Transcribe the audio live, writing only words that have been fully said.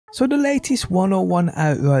So the latest 101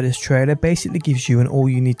 Outriders trailer basically gives you an all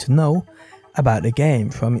you need to know about the game,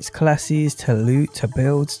 from its classes to loot to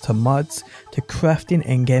builds to mods to crafting,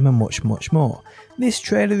 endgame and much more. This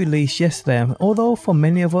trailer released yesterday, and although for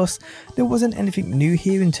many of us there wasn't anything new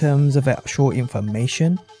here in terms of actual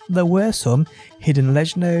information, there were some hidden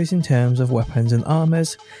legendaries in terms of weapons and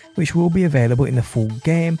armors which will be available in the full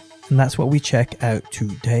game, and that's what we check out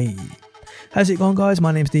today. How's it going, guys?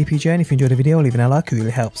 My name's DPJ, and if you enjoyed the video, leaving a like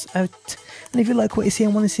really helps out. And if you like what you see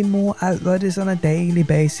and want to see more Outriders on a daily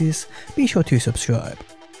basis, be sure to subscribe.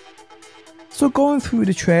 So going through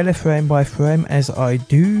the trailer frame by frame as I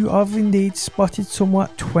do, I've indeed spotted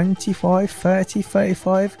somewhat 25, 30,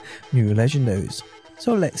 35 new legendaries.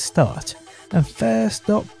 So let's start. And first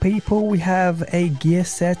up, people, we have a gear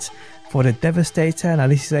set for the Devastator. Now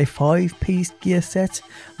this is a 5-piece gear set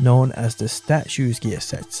known as the Statues gear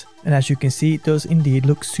set, and as you can see, it does indeed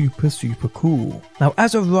look super cool. Now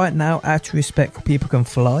as of right now, out of respect for people can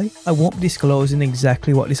fly, I won't be disclosing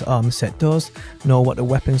exactly what this armor set does nor what the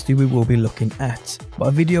weapons do we will be looking at, but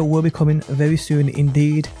a video will be coming very soon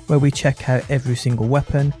indeed where we check out every single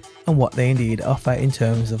weapon and what they indeed offer in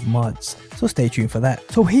terms of mods, so stay tuned for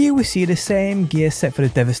that. So here we see the same gear set for the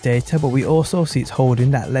Devastator, but we also see it's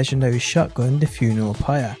holding that legendary shotgun, the Funeral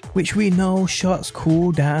Pyre, which we know shots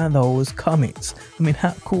cool down those comets. I mean,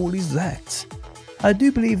 how cool is that? I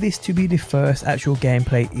do believe this to be the first actual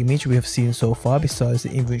gameplay image we have seen so far besides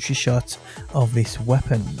the inventory shot of this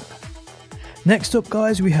weapon. Next up,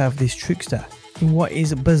 guys, we have this Trickster in what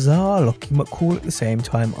is bizarre looking but cool at the same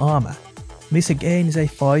time armor. This again is a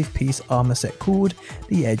 5-piece armor set called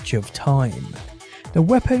the Edge of Time. The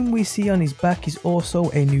weapon we see on his back is also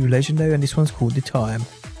a new legendary, and this one's called the Time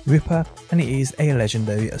Ripper, and it is a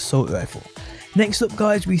legendary assault rifle. Next up,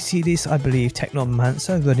 guys, we see this, I believe,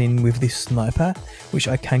 Technomancer running with this sniper, which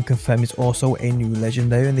I can confirm is also a new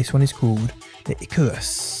legendary, and this one is called the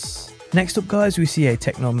Icarus. Next up, guys, we see a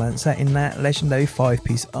Technomancer in that legendary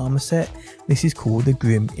 5-piece armor set. This is called the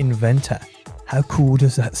Grim Inventor. How cool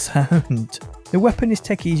does that sound? The weapon this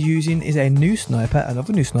techie is using is a new sniper,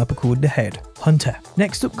 another new sniper called the Head Hunter.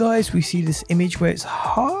 Next up, guys, we see this image where it's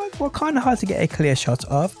kind of hard to get a clear shot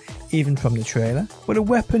of, even from the trailer. But the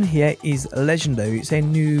weapon here is legendary. It's a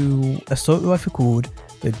new assault rifle called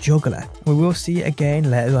the Juggler. We will see it again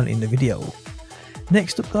later on in the video.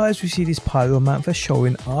 Next up, guys, we see this Pyromancer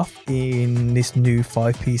showing off in this new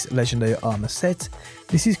 5-piece legendary armor set.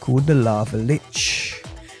 This is called the Lava Lich.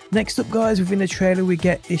 Next up, guys, within the trailer we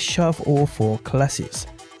get this shot of all 4 classes.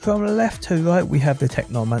 From left to right we have the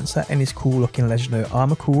Technomancer and his cool looking legendary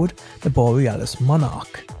armor called the Borealis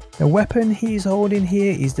Monarch. The weapon he's holding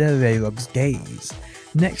here is the Rayrog's Gaze.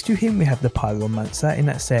 Next to him we have the Pyromancer in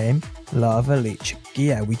that same Lava Lich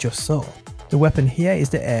gear we just saw. The weapon here is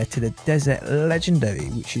the Heir to the Desert legendary,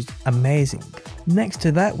 which is amazing. Next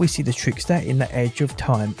to that we see the Trickster in the Edge of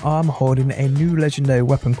Time armor holding a new legendary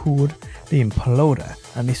weapon called the Imploder,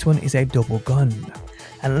 and this one is a double gun.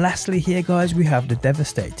 And lastly here, guys, we have the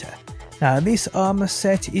Devastator. Now this armor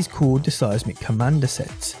set is called the Seismic Commander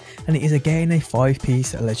set, and it is again a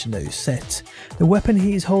 5-piece legendary set. The weapon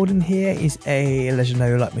he is holding here is a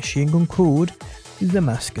legendary light machine gun called the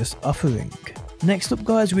Damascus Offering. Next up,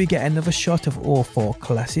 guys, we get another shot of all 4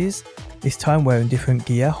 classes, this time wearing different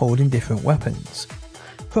gear holding different weapons.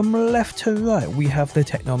 From left to right we have the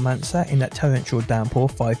Technomancer in that Torrential Downpour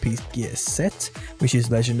 5-piece gear set, which is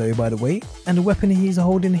legendary by the way, and the weapon he's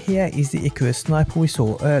holding here is the Icarus sniper we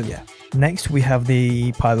saw earlier. Next we have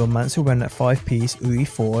the Pyromancer wearing that 5-piece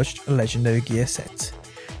reforged legendary gear set.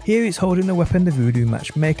 Here it's holding the weapon the Voodoo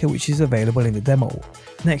Matchmaker, which is available in the demo.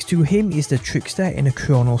 Next to him is the Trickster in a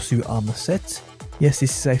Chrono Suit armor set. Yes,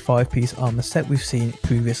 this is a 5-piece armor set, we've seen it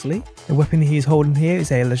previously. The weapon he is holding here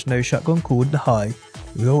is a legendary shotgun called the High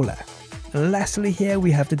Roller. And lastly here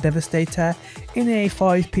we have the Devastator in a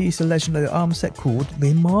 5-piece legendary armor set called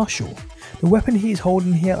the Marshal. The weapon he is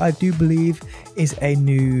holding here, I do believe, is a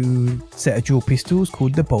new set of dual pistols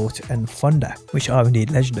called the Bolt and Thunder, which are indeed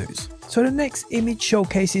legendaries. So the next image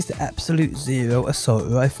showcases the Absolute Zero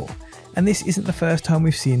assault rifle, and this isn't the first time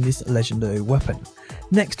we've seen this legendary weapon.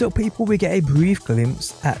 Next up, people, we get a brief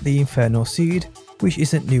glimpse at the Infernal Seed, which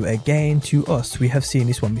isn't new again to us, we have seen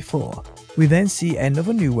this one before. We then see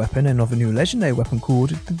another new weapon, another new legendary weapon called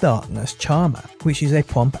the Darkness Charmer, which is a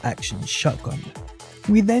pump action shotgun.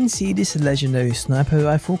 We then see this legendary sniper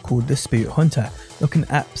rifle called the Spirit Hunter, looking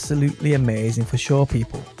absolutely amazing for sure,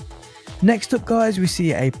 people. Next up, guys, we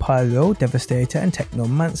see a Pyro, Devastator and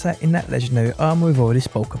Technomancer in that legendary armor we've already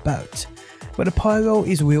spoke about. But the Pyro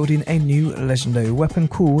is wielding a new legendary weapon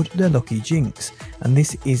called the Lucky Jinx, and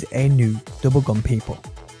this is a new double gun, people.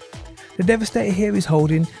 The Devastator here is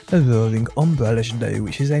holding the Roaring Umbra legendary,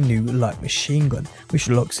 which is a new light machine gun, which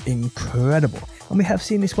looks incredible, and we have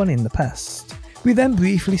seen this one in the past. We then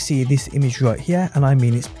briefly see this image right here, and I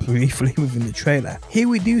mean it's briefly within the trailer. Here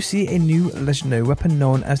we do see a new legendary weapon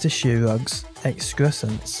known as the Shirog's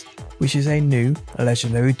Excrescence, which is a new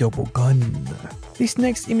legendary double gun. This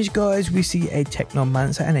next image, guys, we see a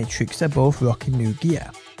Technomancer and a Trickster both rocking new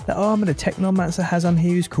gear. The armor the Technomancer has on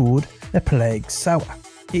here is called the Plague Sour.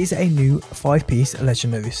 It is a new 5-piece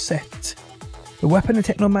legendary set. The weapon the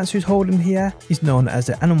Technomancer is holding here is known as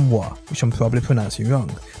the Anamwa, which I'm probably pronouncing wrong,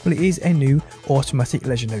 but it is a new automatic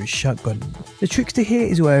legendary shotgun. The Trickster here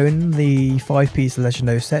is wearing the 5-piece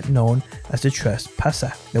legendary set known as the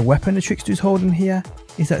Trespasser. The weapon the Trickster is holding here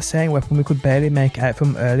is that same weapon we could barely make out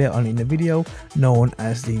from earlier on in the video, known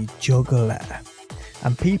as the Juggler.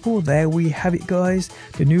 And people, there we have it, guys,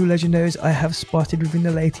 the new legendaries I have spotted within the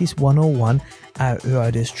latest 101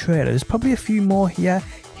 Outriders trailer. There's probably a few more here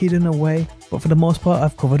hidden away, but for the most part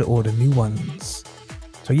I've covered all the new ones.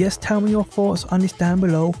 So yes, tell me your thoughts on this down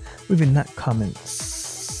below within that comments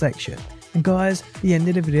section. And guys, the end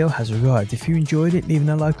of the video has arrived. If you enjoyed it, leaving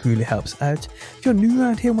a like really helps out. If you're new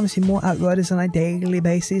around here and want to see more Outriders on a daily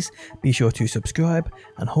basis, be sure to subscribe,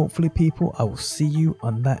 and hopefully people, I will see you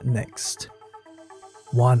on that next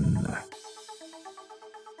one.